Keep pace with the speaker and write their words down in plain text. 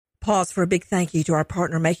Pause for a big thank you to our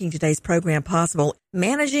partner making today's program possible.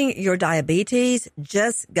 Managing your diabetes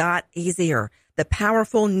just got easier. The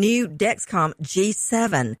powerful new Dexcom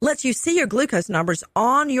G7 lets you see your glucose numbers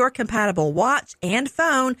on your compatible watch and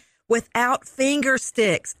phone without finger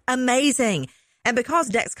sticks. Amazing. And because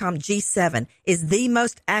Dexcom G7 is the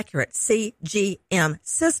most accurate CGM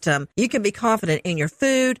system, you can be confident in your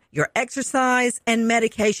food, your exercise, and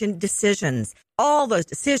medication decisions. All those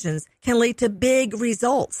decisions can lead to big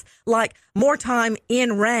results, like more time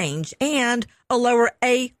in range and a lower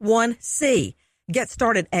A1C. Get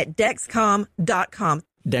started at Dexcom.com.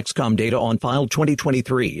 Dexcom data on file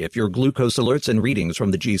 2023. If your glucose alerts and readings from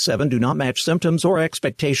the G7 do not match symptoms or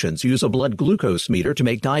expectations, use a blood glucose meter to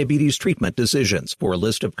make diabetes treatment decisions. For a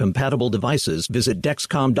list of compatible devices, visit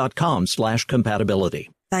Dexcom.com/compatibility.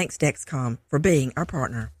 Thanks, Dexcom, for being our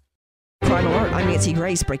partner. Crime Alert, I'm Nancy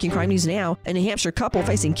Grace. Breaking crime news now. A New Hampshire couple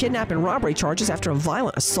facing kidnap and robbery charges after a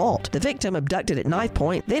violent assault. The victim abducted at knife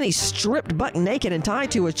point, then he's stripped buck naked and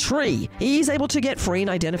tied to a tree. He's able to get free and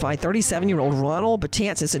identify 37-year-old Ronald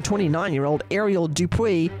Batansis and 29-year-old Ariel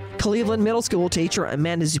Dupuy. Cleveland middle school teacher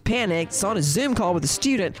Amanda Zupanik saw on a Zoom call with a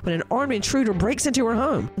student when an armed intruder breaks into her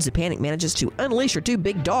home. Zupanik manages to unleash her two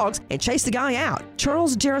big dogs and chase the guy out.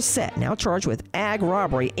 Charles Jarrett, now charged with ag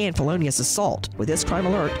robbery and felonious assault. With this Crime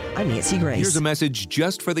Alert, I'm Nancy Grace. Here's a message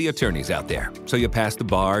just for the attorneys out there. So you passed the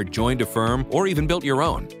bar, joined a firm, or even built your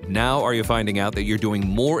own. Now are you finding out that you're doing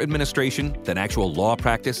more administration than actual law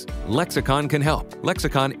practice? Lexicon can help.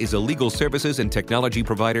 Lexicon is a legal services and technology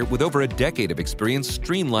provider with over a decade of experience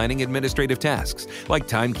streamlining administrative tasks like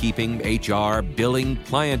timekeeping, HR, billing,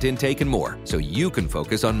 client intake, and more, so you can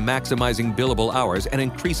focus on maximizing billable hours and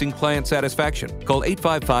increasing client satisfaction. Call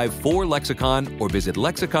 855-4-LEXICON or visit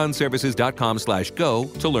lexiconservices.com/go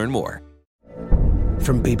to learn more.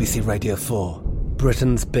 From BBC Radio 4,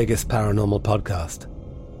 Britain's biggest paranormal podcast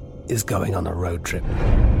is going on a road trip.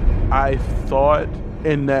 I thought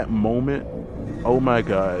in that moment, oh my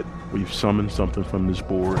God, we've summoned something from this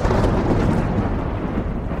board.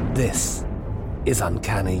 This is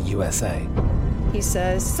Uncanny USA. He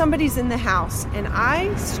says, somebody's in the house, and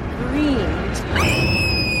I screamed.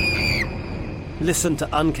 Listen to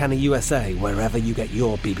Uncanny USA wherever you get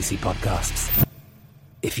your BBC podcasts,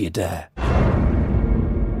 if you dare.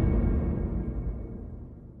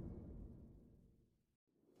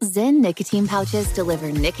 Zyn nicotine pouches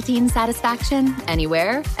deliver nicotine satisfaction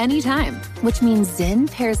anywhere, anytime, which means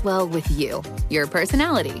Zyn pairs well with you, your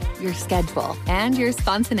personality, your schedule, and your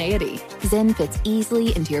spontaneity. Zyn fits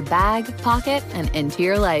easily into your bag, pocket, and into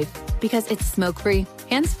your life because it's smoke-free,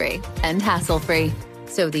 hands-free, and hassle-free.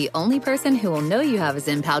 So the only person who will know you have a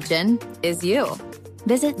Zyn pouch in is you.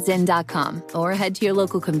 Visit Zyn.com or head to your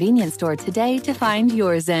local convenience store today to find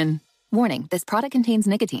your Zyn. Warning, this product contains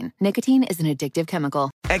nicotine. Nicotine is an addictive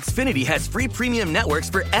chemical. Xfinity has free premium networks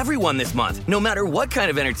for everyone this month, no matter what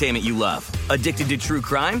kind of entertainment you love. Addicted to true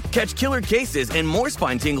crime? Catch killer cases and more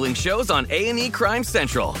spine-tingling shows on A&E Crime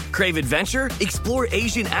Central. Crave adventure? Explore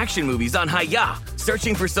Asian action movies on Hi-Ya.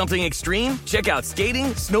 Searching for something extreme? Check out skating,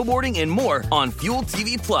 snowboarding, and more on Fuel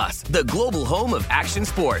TV Plus, the global home of action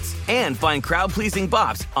sports. And find crowd-pleasing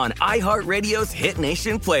bops on iHeartRadio's Hit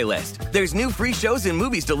Nation playlist. There's new free shows and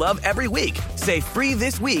movies to love every week. Say free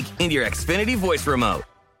this week in your Xfinity voice remote.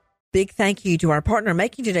 Big thank you to our partner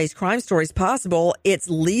making today's crime stories possible. It's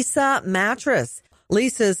Leesa Mattress.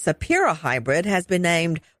 Leesa's Sapira Hybrid has been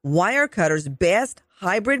named Wirecutter's best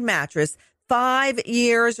hybrid mattress 5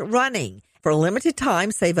 years running. For a limited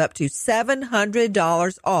time, save up to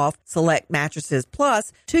 $700 off select mattresses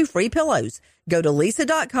plus 2 free pillows. Go to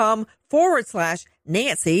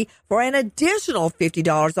Leesa.com/Nancy for an additional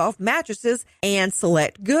 $50 off mattresses and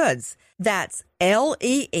select goods. That's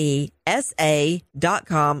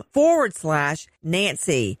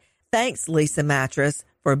LEESA.com/Nancy. Thanks, Leesa Mattress,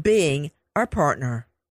 for being our partner.